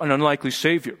 Trust an unlikely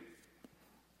Savior.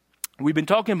 We've been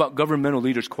talking about governmental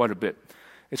leaders quite a bit.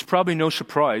 It's probably no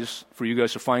surprise for you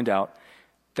guys to find out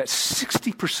that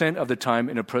 60% of the time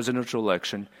in a presidential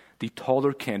election, the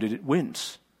taller candidate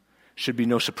wins. Should be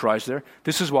no surprise there.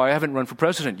 This is why I haven't run for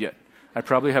president yet. I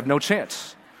probably have no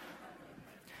chance.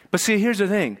 But see, here's the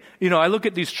thing. I look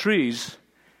at these trees,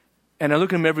 and I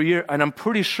look at them every year, and I'm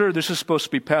pretty sure this is supposed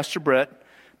to be Pastor Brett,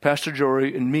 Pastor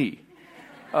Jory, and me.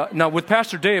 Now, with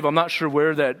Pastor Dave, I'm not sure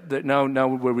where that now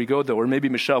where we go, though, or maybe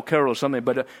Michelle Carroll or something,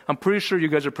 but I'm pretty sure you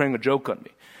guys are playing a joke on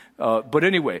me. But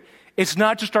anyway, it's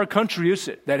not just our country, is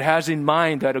it, that has in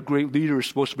mind that a great leader is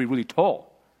supposed to be really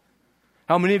tall.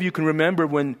 How many of you can remember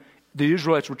when the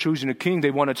Israelites were choosing a king,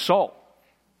 they wanted Saul?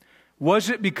 Was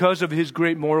it because of his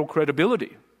great moral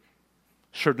credibility?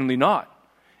 Certainly not.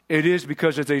 It is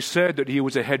because, as they said, that he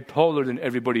was a head taller than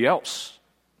everybody else.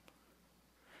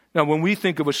 Now, when we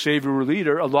think of a Savior or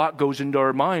leader, a lot goes into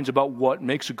our minds about what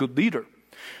makes a good leader.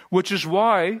 Which is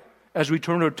why, as we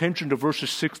turn our attention to verses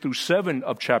 6 through 7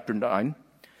 of chapter 9,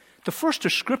 the first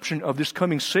description of this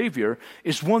coming Savior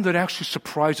is one that actually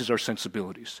surprises our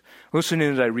sensibilities. Listen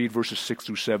in as I read verses 6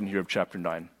 through 7 here of chapter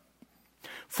 9.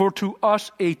 For to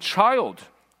us a child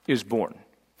is born,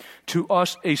 to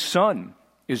us a son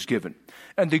is given,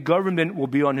 and the government will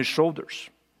be on his shoulders.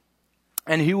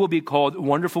 And he will be called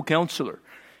Wonderful Counselor,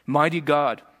 Mighty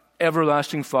God,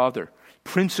 Everlasting Father,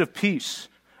 Prince of Peace.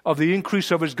 Of the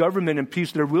increase of his government and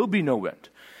peace there will be no end.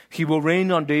 He will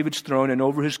reign on David's throne and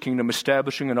over his kingdom,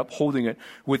 establishing and upholding it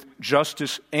with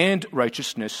justice and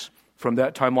righteousness from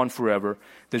that time on forever.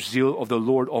 The zeal of the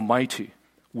Lord Almighty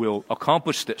will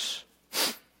accomplish this.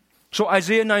 So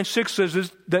Isaiah 9:6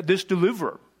 says that this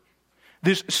deliverer,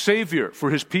 this Savior for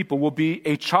his people, will be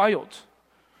a child,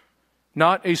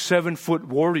 not a 7-foot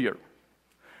warrior,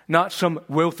 not some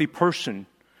wealthy person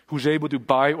who's able to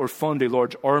buy or fund a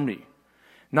large army,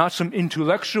 not some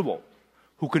intellectual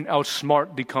who can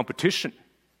outsmart the competition,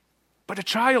 but a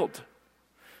child.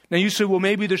 Now you say, well,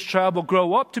 maybe this child will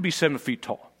grow up to be 7 feet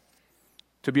tall,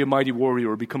 to be a mighty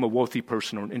warrior or become a wealthy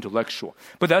person or an intellectual.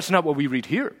 But that's not what we read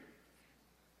here.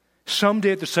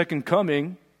 Someday at the second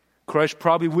coming, Christ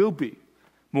probably will be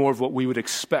more of what we would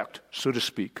expect, so to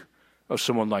speak, of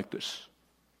someone like this.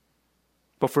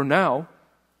 But for now,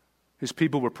 his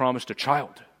people were promised a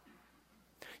child.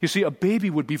 You see, a baby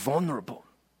would be vulnerable.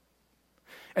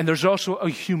 And there's also a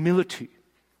humility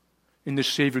in this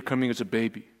Savior coming as a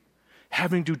baby,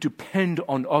 having to depend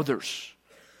on others.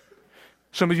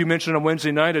 Some of you mentioned on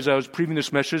Wednesday night, as I was previewing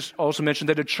this message, also mentioned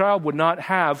that a child would not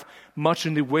have much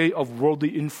in the way of worldly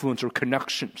influence or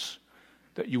connections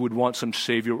that you would want some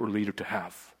Savior or leader to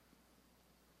have.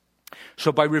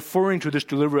 So by referring to this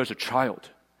deliverer as a child,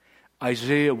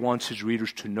 Isaiah wants his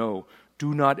readers to know,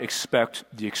 do not expect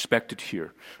the expected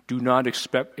here. Do not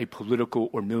expect a political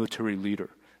or military leader.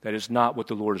 That is not what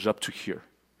the Lord is up to here.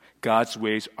 God's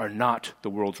ways are not the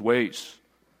world's ways.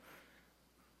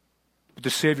 But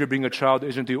the Savior being a child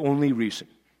isn't the only reason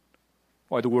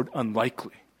why the word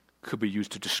unlikely could be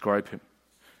used to describe him.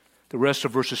 The rest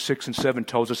of verses 6 and 7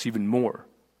 tells us even more.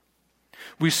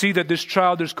 We see that this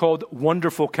child is called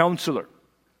Wonderful Counselor.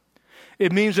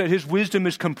 It means that his wisdom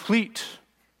is complete.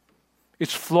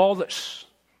 It's flawless.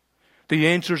 The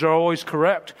answers are always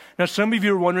correct. Now, some of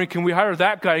you are wondering, can we hire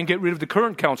that guy and get rid of the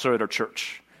current counselor at our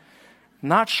church?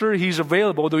 Not sure he's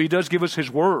available, though he does give us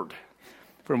his word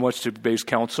from which to base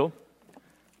counsel.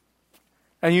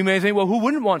 And you may think, well, who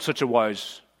wouldn't want such a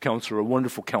wise counselor, a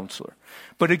wonderful counselor?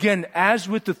 But again, as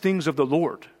with the things of the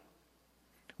Lord,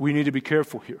 we need to be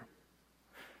careful here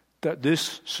that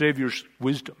this Savior's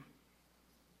wisdom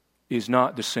is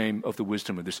not the same of the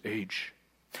wisdom of this age.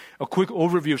 A quick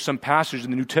overview of some passages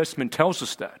in the New Testament tells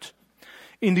us that.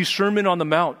 In the Sermon on the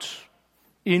Mount,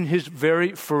 in his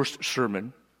very first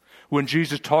sermon, when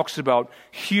Jesus talks about,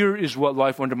 here is what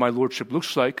life under my lordship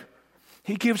looks like,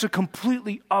 he gives a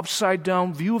completely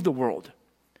upside-down view of the world.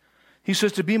 He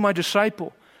says, to be my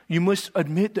disciple, you must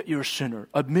admit that you're a sinner,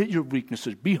 admit your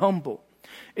weaknesses, be humble.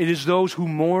 It is those who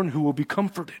mourn who will be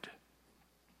comforted.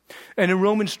 And in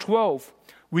Romans 12,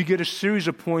 we get a series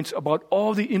of points about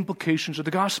all the implications of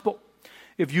the gospel.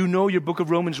 If you know your book of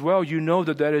Romans well, you know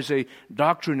that that is a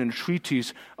doctrine and a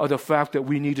treatise of the fact that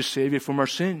we need a Savior from our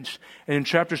sins. And in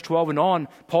chapters 12 and on,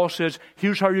 Paul says,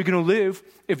 here's how you're going to live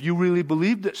if you really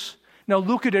believe this. Now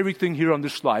look at everything here on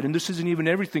this slide, and this isn't even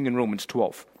everything in Romans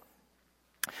 12.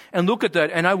 And look at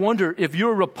that, and I wonder, if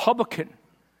you're a Republican,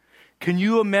 can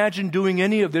you imagine doing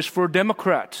any of this for a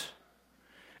Democrat?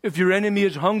 If your enemy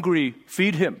is hungry,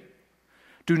 feed him.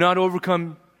 Do not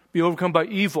be overcome by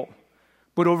evil,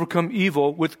 but overcome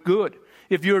evil with good.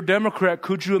 If you're a Democrat,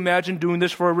 could you imagine doing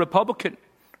this for a Republican?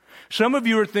 Some of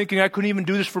you are thinking, I couldn't even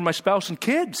do this for my spouse and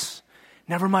kids.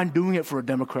 Never mind doing it for a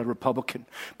Democrat or Republican.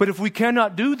 But if we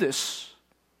cannot do this,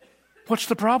 what's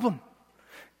the problem?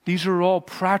 These are all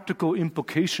practical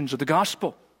implications of the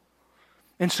gospel.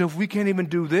 And so if we can't even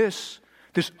do this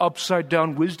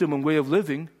upside-down wisdom and way of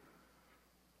living,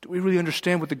 do we really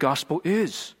understand what the gospel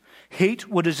is? Hate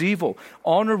what is evil.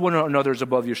 Honor one another as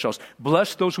above yourselves.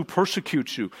 Bless those who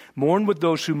persecute you. Mourn with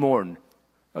those who mourn.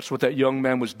 That's what that young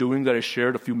man was doing that I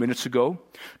shared a few minutes ago.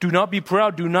 Do not be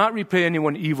proud. Do not repay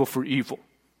anyone evil for evil.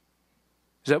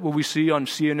 Is that what we see on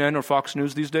CNN or Fox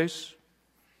News these days?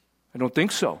 I don't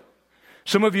think so.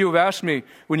 Some of you have asked me,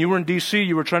 when you were in D.C.,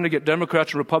 you were trying to get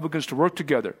Democrats and Republicans to work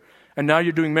together. And now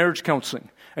you're doing marriage counseling.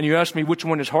 And you ask me which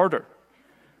one is harder.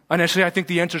 And I say, I think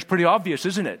the answer is pretty obvious,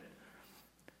 isn't it?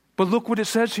 But look what it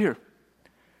says here.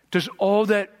 Does all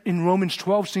that in Romans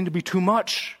 12 seem to be too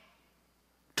much?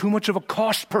 Too much of a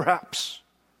cost, perhaps?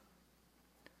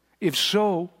 If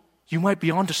so, you might be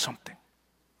onto something.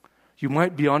 You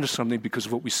might be onto something because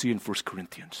of what we see in 1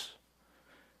 Corinthians.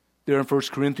 There in 1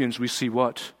 Corinthians we see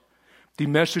what? The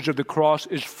message of the cross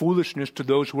is foolishness to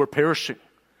those who are perishing.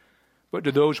 But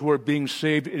to those who are being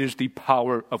saved, it is the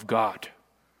power of God.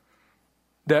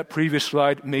 That previous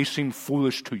slide may seem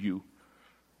foolish to you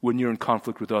when you're in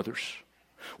conflict with others.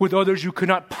 With others you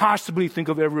cannot possibly think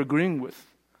of ever agreeing with.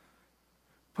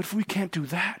 But if we can't do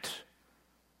that,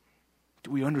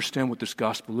 do we understand what this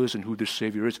gospel is and who this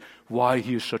Savior is? Why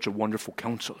he is such a wonderful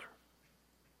counselor?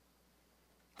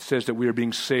 It says that we are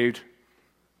being saved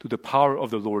through the power of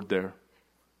the Lord there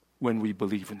when we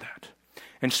believe in that.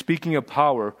 And speaking of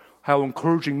power, how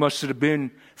encouraging must it have been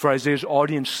for Isaiah's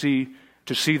audience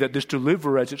to see that this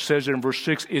deliverer, as it says there in verse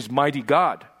 6, is mighty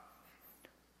God,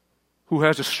 who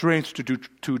has the strength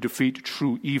to defeat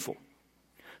true evil.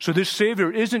 So this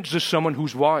Savior isn't just someone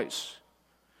who's wise,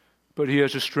 but he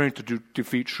has the strength to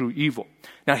defeat true evil.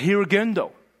 Now here again,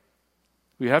 though,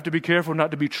 we have to be careful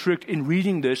not to be tricked in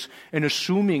reading this and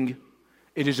assuming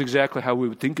it is exactly how we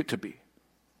would think it to be.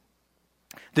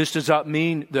 This does not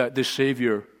mean that this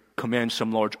Savior commands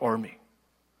some large army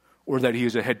or that he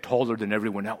is a head taller than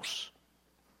everyone else.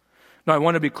 Now, I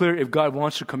want to be clear, if God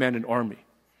wants to command an army,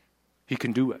 he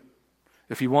can do it.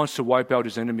 If he wants to wipe out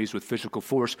his enemies with physical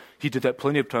force, he did that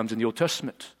plenty of times in the Old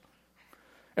Testament.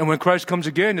 And when Christ comes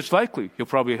again, it's likely he'll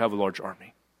probably have a large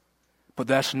army. But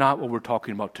that's not what we're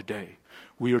talking about today.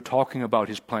 We are talking about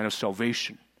his plan of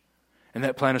salvation. And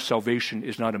that plan of salvation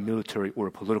is not a military or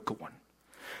a political one.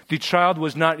 The child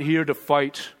was not here to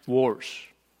fight wars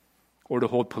or to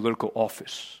hold political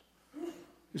office.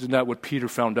 Isn't that what Peter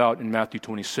found out in Matthew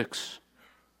 26?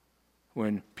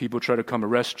 When people try to come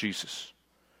arrest Jesus,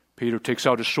 Peter takes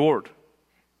out a sword,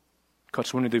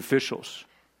 cuts one of the officials,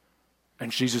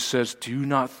 and Jesus says, "Do you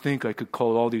not think I could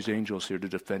call all these angels here to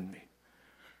defend me?"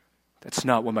 That's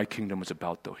not what my kingdom is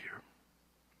about, though, here.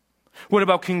 What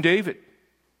about King David?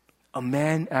 A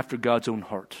man after God's own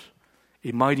heart,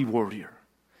 a mighty warrior,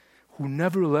 who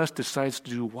nevertheless decides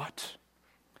to do what?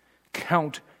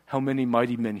 Count how many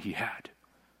mighty men he had.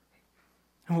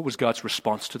 And what was God's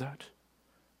response to that?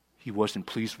 He wasn't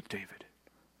pleased with David.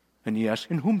 And he asked,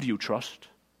 "In whom do you trust?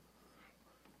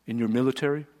 In your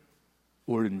military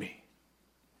or in me?"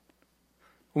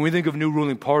 When we think of new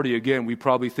ruling party, again, we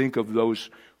probably think of those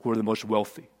who are the most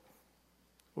wealthy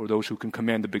or those who can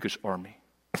command the biggest army.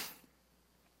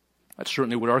 That's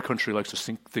certainly what our country likes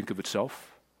to think of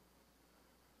itself.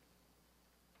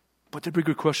 But the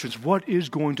bigger question is, what is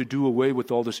going to do away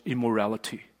with all this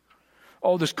immorality,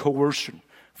 all this coercion,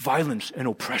 violence, and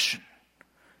oppression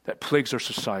that plagues our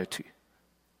society?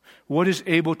 What is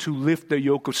able to lift the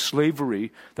yoke of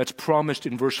slavery that's promised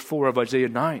in verse 4 of Isaiah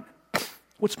 9?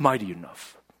 What's mighty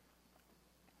enough?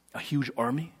 A huge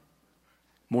army?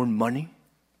 More money?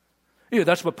 Yeah,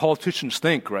 that's what politicians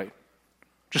think, right?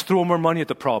 Just throw more money at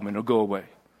the problem and it'll go away.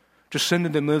 Just send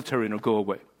in the military and it'll go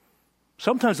away.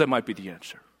 Sometimes that might be the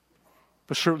answer,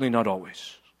 but certainly not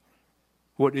always.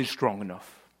 What is strong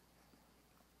enough?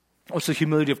 Oh, it's the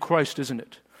humility of Christ, isn't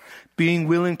it? Being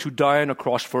willing to die on a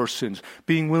cross for our sins.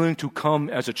 Being willing to come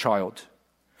as a child.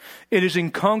 It is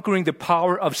in conquering the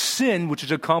power of sin, which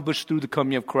is accomplished through the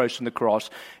coming of Christ on the cross,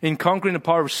 in conquering the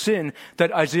power of sin,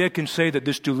 that Isaiah can say that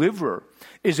this deliverer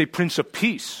is a prince of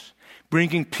peace,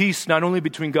 bringing peace not only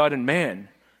between God and man,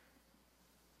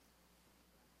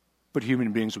 but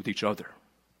human beings with each other.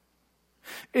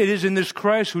 It is in this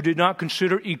Christ who did not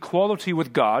consider equality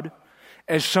with God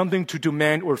as something to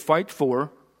demand or fight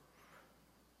for,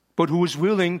 but who was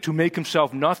willing to make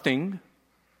himself nothing,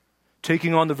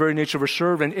 taking on the very nature of a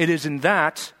servant. It is in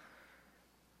that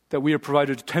we are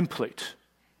provided a template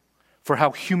for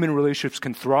how human relationships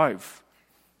can thrive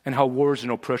and how wars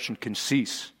and oppression can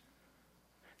cease.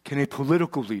 Can a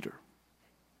political leader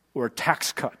or a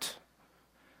tax cut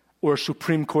or a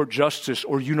Supreme Court justice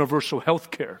or universal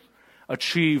health care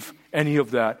achieve any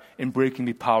of that in breaking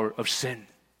the power of sin?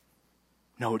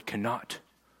 No, it cannot.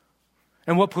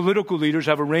 And what political leaders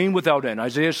have a reign without end?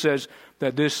 Isaiah says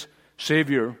that this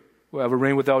Savior will have a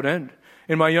reign without end.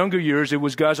 In my younger years, it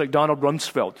was guys like Donald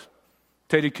Rumsfeld,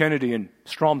 Teddy Kennedy, and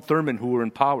Strom Thurmond who were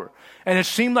in power. And it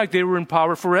seemed like they were in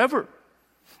power forever.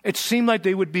 It seemed like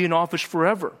they would be in office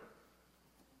forever.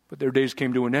 But their days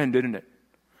came to an end, didn't it?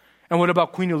 And what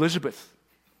about Queen Elizabeth,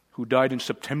 who died in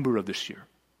September of this year?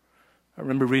 I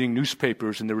remember reading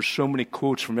newspapers, and there were so many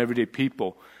quotes from everyday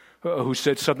people who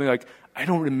said something like, "I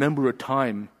don't remember a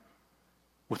time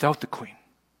without the Queen.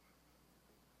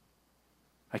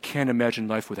 I can't imagine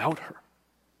life without her."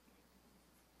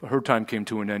 But her time came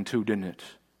to an end too, didn't it?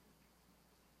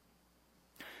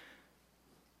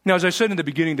 Now, as I said in the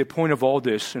beginning, the point of all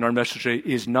this in our message today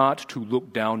is not to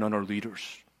look down on our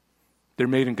leaders. They're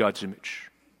made in God's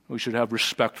image. We should have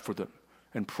respect for them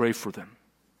and pray for them.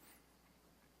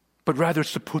 But rather,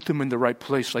 it's to put them in the right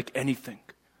place like anything.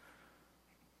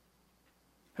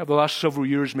 Have the last several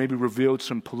years maybe revealed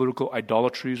some political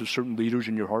idolatries of certain leaders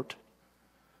in your heart?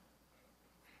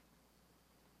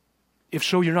 If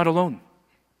so, you're not alone.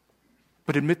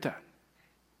 But admit that.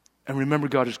 And remember,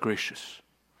 God is gracious.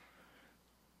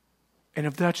 And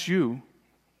if that's you,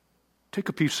 take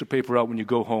a piece of paper out when you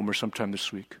go home or sometime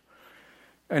this week.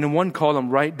 And in one column,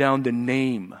 write down the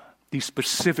name, the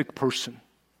specific person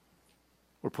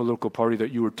or political party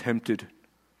that you were tempted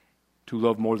to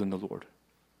love more than the Lord.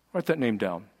 Write that name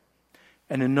down.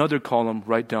 And in another column,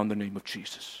 write down the name of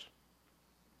Jesus.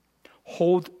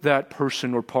 Hold that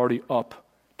person or party up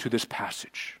to this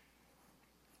passage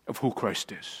of who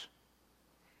Christ is.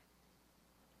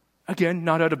 Again,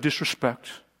 not out of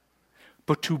disrespect,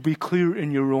 but to be clear in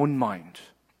your own mind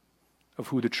of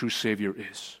who the true Savior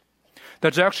is.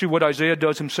 That's actually what Isaiah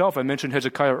does himself. I mentioned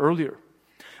Hezekiah earlier.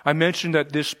 I mentioned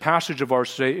that this passage of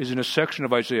ours today is in a section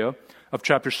of Isaiah of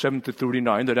chapters 7 to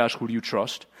 39 that asks, who do you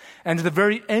trust? And at the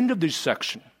very end of this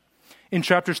section, in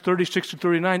chapters 36 to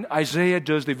 39, Isaiah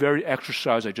does the very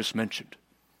exercise I just mentioned.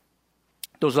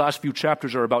 Those last few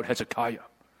chapters are about Hezekiah.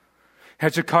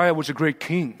 Hezekiah was a great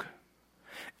king.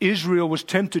 Israel was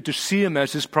tempted to see him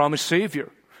as his promised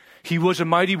Savior. He was a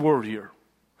mighty warrior.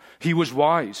 He was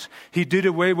wise. He did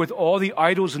away with all the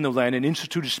idols in the land and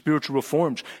instituted spiritual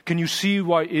reforms. Can you see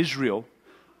why Israel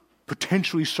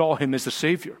potentially saw him as the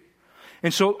Savior?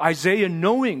 And so Isaiah,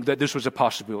 knowing that this was a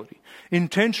possibility,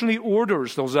 intentionally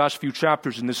orders those last few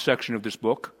chapters in this section of this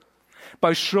book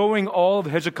by showing all of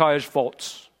Hezekiah's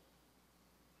faults.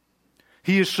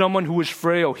 He is someone who is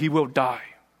frail. He will die.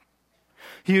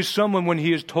 He is someone, when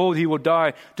he is told he will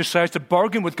die, decides to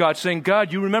bargain with God, saying,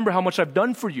 God, you remember how much I've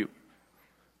done for you,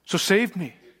 so save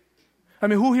me. I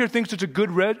mean, who here thinks it's a good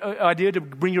idea to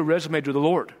bring your resume to the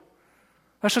Lord?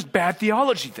 That's just bad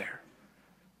theology there.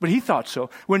 But he thought so.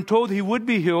 When told he would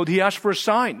be healed, he asked for a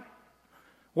sign.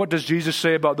 What does Jesus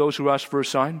say about those who ask for a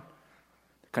sign?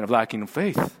 They're kind of lacking in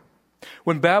faith.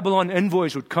 When Babylon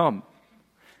envoys would come,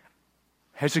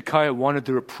 Hezekiah wanted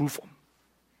their approval.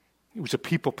 He was a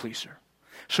people pleaser.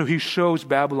 So he shows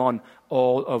Babylon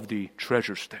all of the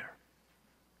treasures there.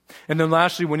 And then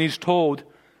lastly, when he's told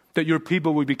that your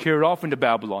people will be carried off into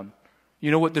Babylon,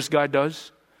 you know what this guy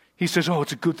does? He says, oh,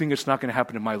 it's a good thing it's not going to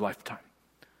happen in my lifetime.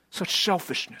 Such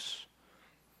selfishness.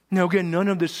 Now again, none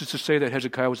of this is to say that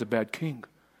Hezekiah was a bad king.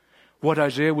 What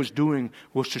Isaiah was doing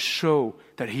was to show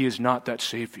that he is not that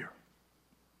Savior.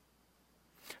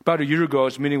 About a year ago, I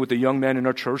was meeting with a young man in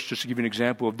our church, just to give you an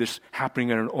example of this happening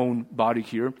in our own body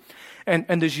here.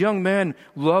 And this young man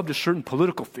loved a certain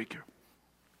political figure.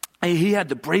 And he had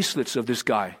the bracelets of this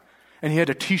guy. And he had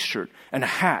a t-shirt and a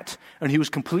hat. And he was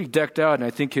completely decked out. And I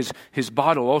think his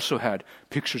bottle also had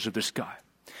pictures of this guy.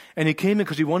 And he came in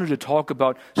because he wanted to talk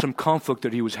about some conflict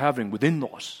that he was having with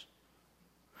in-laws.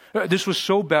 This was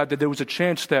so bad that there was a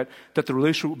chance that the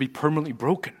relationship would be permanently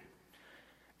broken.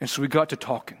 And so we got to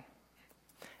talking.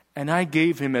 And I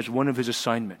gave him as one of his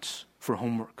assignments for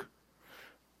homework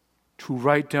to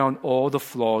write down all the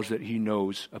flaws that he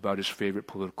knows about his favorite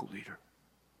political leader.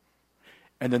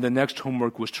 And then the next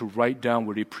homework was to write down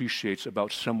what he appreciates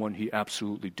about someone he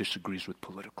absolutely disagrees with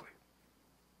politically.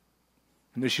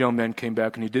 And this young man came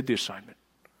back and he did the assignment.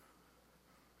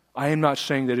 I am not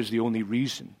saying that is the only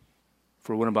reason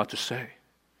for what I'm about to say.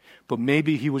 But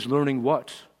maybe he was learning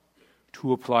what?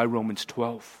 To apply Romans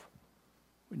 12.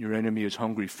 When your enemy is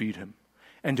hungry, feed him.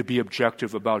 And to be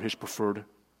objective about his preferred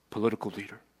political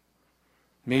leader.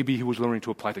 Maybe he was learning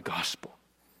to apply the gospel.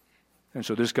 And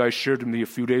so this guy shared with me a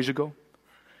few days ago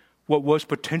what was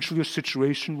potentially a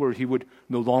situation where he would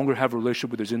no longer have a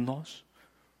relationship with his in-laws.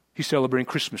 He's celebrating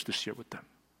Christmas this year with them.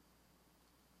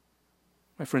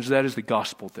 My friends, that is the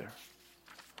gospel there.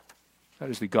 That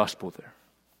is the gospel there.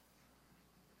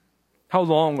 How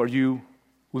long are you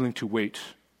willing to wait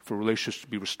for relationships to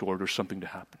be restored or something to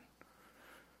happen?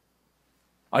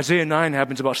 Isaiah 9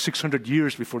 happens about 600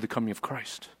 years before the coming of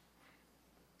Christ.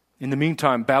 In the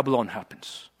meantime, Babylon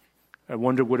happens. I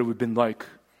wonder what it would have been like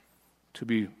to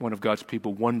be one of God's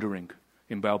people wondering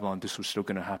in Babylon this was still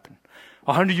going to happen.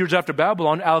 100 years after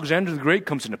Babylon, Alexander the Great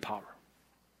comes into power.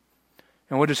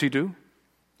 And what does he do?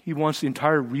 He wants the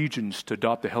entire regions to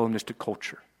adopt the Hellenistic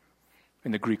culture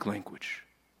and the Greek language.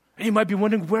 And you might be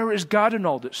wondering, where is God in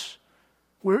all this?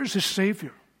 Where is his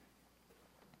Savior?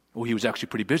 Well, he was actually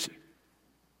pretty busy.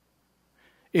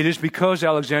 It is because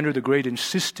Alexander the Great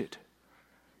insisted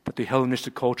that the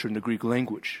Hellenistic culture and the Greek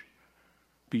language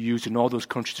be used in all those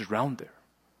countries around there,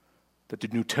 that the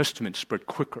New Testament spread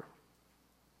quicker.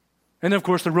 And then, of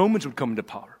course, the Romans would come into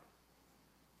power,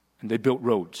 and they built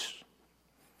roads.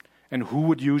 And who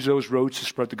would use those roads to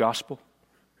spread the gospel?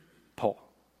 Paul.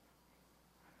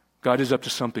 God is up to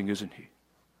something, isn't he?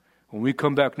 When we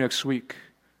come back next week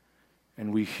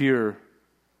and we hear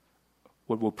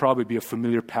what will probably be a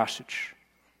familiar passage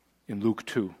in Luke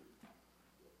 2,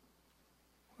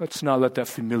 let's not let that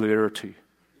familiarity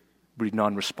breed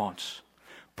non-response,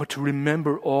 but to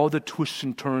remember all the twists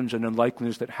and turns and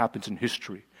unlikeliness that happens in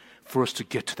history for us to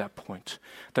get to that point,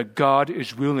 that God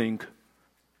is willing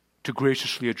to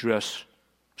graciously address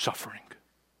suffering,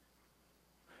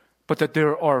 but that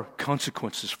there are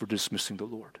consequences for dismissing the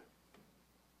Lord,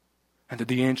 and that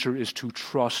the answer is to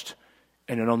trust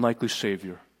in an unlikely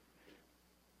Savior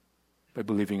by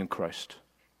believing in Christ.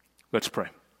 Let's pray.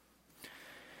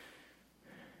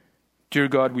 Dear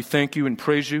God, we thank you and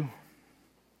praise you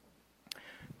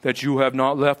that you have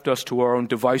not left us to our own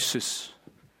devices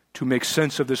to make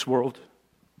sense of this world.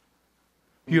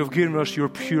 You have given us your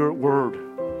pure word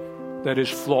that is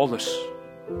flawless,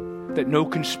 that no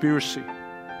conspiracy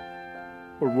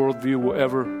or worldview will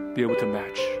ever be able to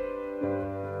match.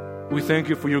 We thank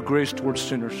you for your grace towards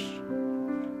sinners.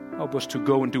 Help us to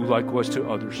go and do likewise to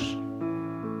others.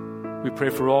 We pray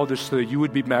for all this so that you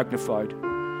would be magnified.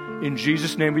 In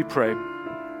Jesus' name we pray.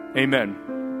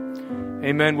 Amen.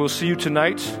 Amen. We'll see you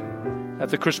tonight at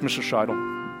the Christmas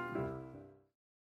recital.